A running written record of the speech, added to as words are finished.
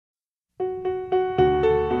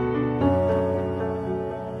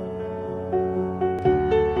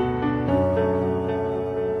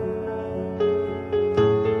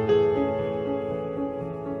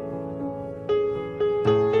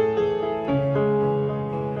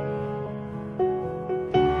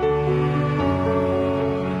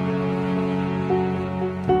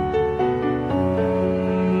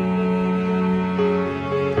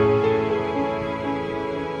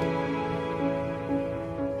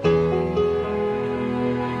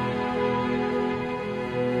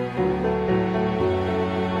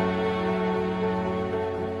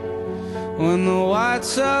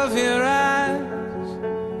whites of your eyes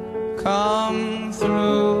come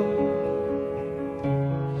through,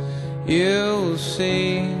 you'll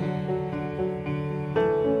see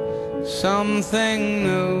something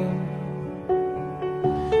new.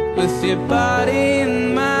 With your body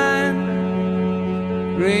and mind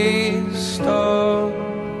restored,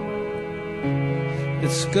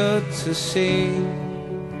 it's good to see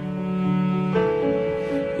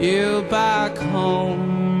you back home.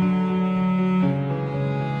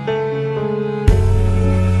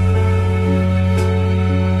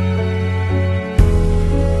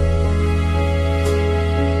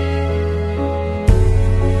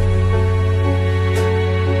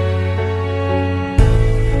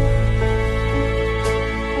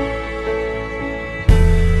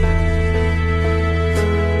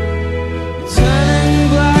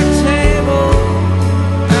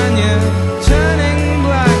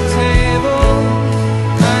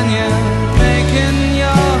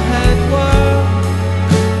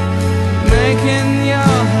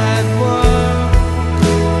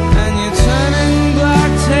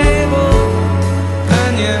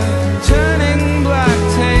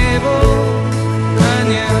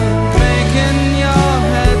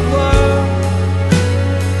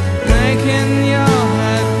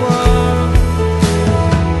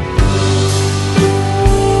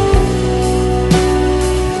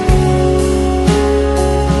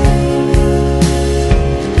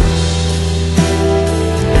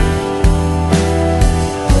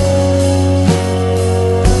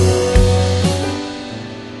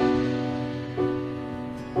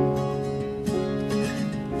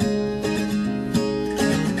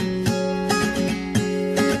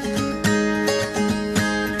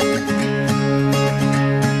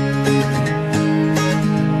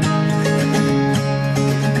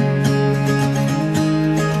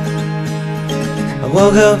 I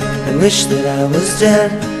woke up and wished that I was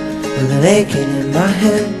dead, with an aching in my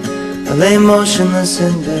head. I lay motionless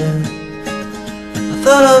in bed. I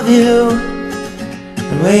thought of you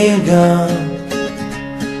and where you'd gone.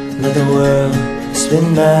 Let the world spin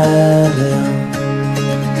madly on.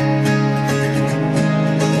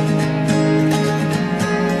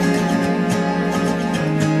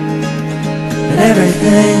 And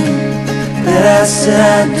everything that I said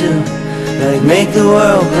I'd do, like make the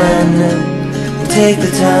world brand new, take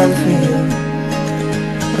the time for you.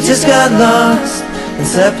 I just got lost and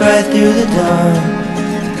slept right through the dawn,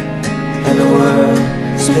 and the world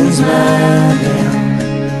spins madly on.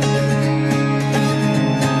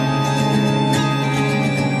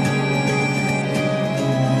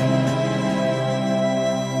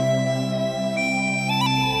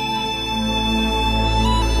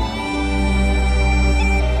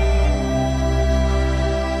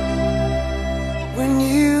 When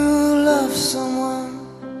you love someone,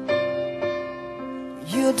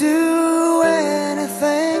 you'll do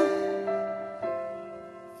anything.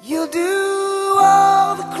 You'll do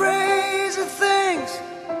all the crazy things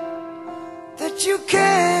that you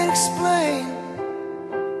can't explain.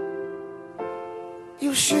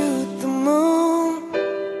 You'll shoot the moon,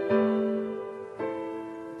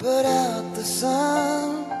 put out the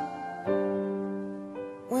sun.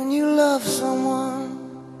 When you love someone,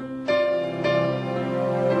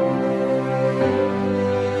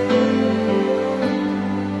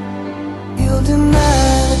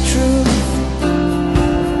 deny the truth,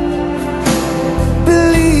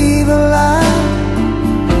 believe a lie.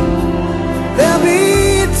 There'll be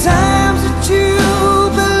times that you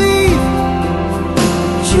believe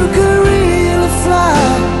you could really fly,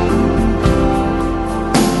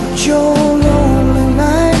 but your lonely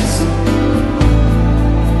nights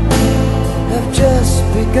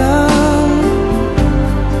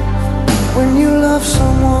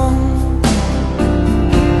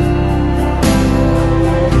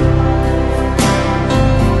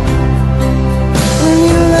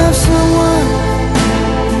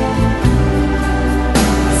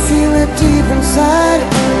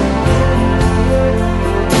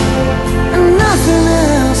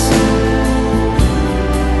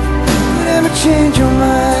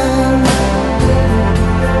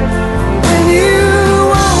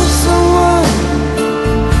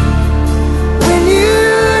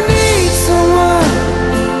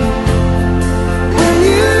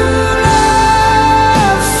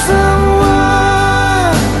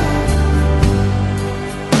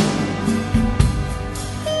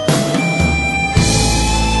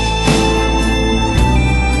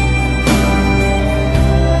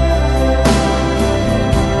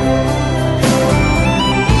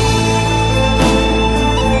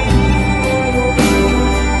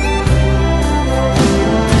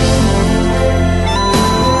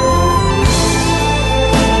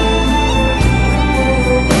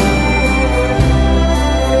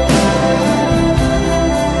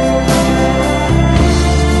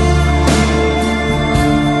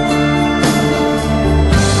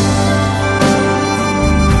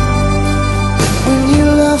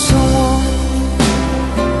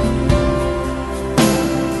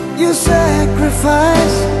you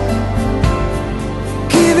sacrifice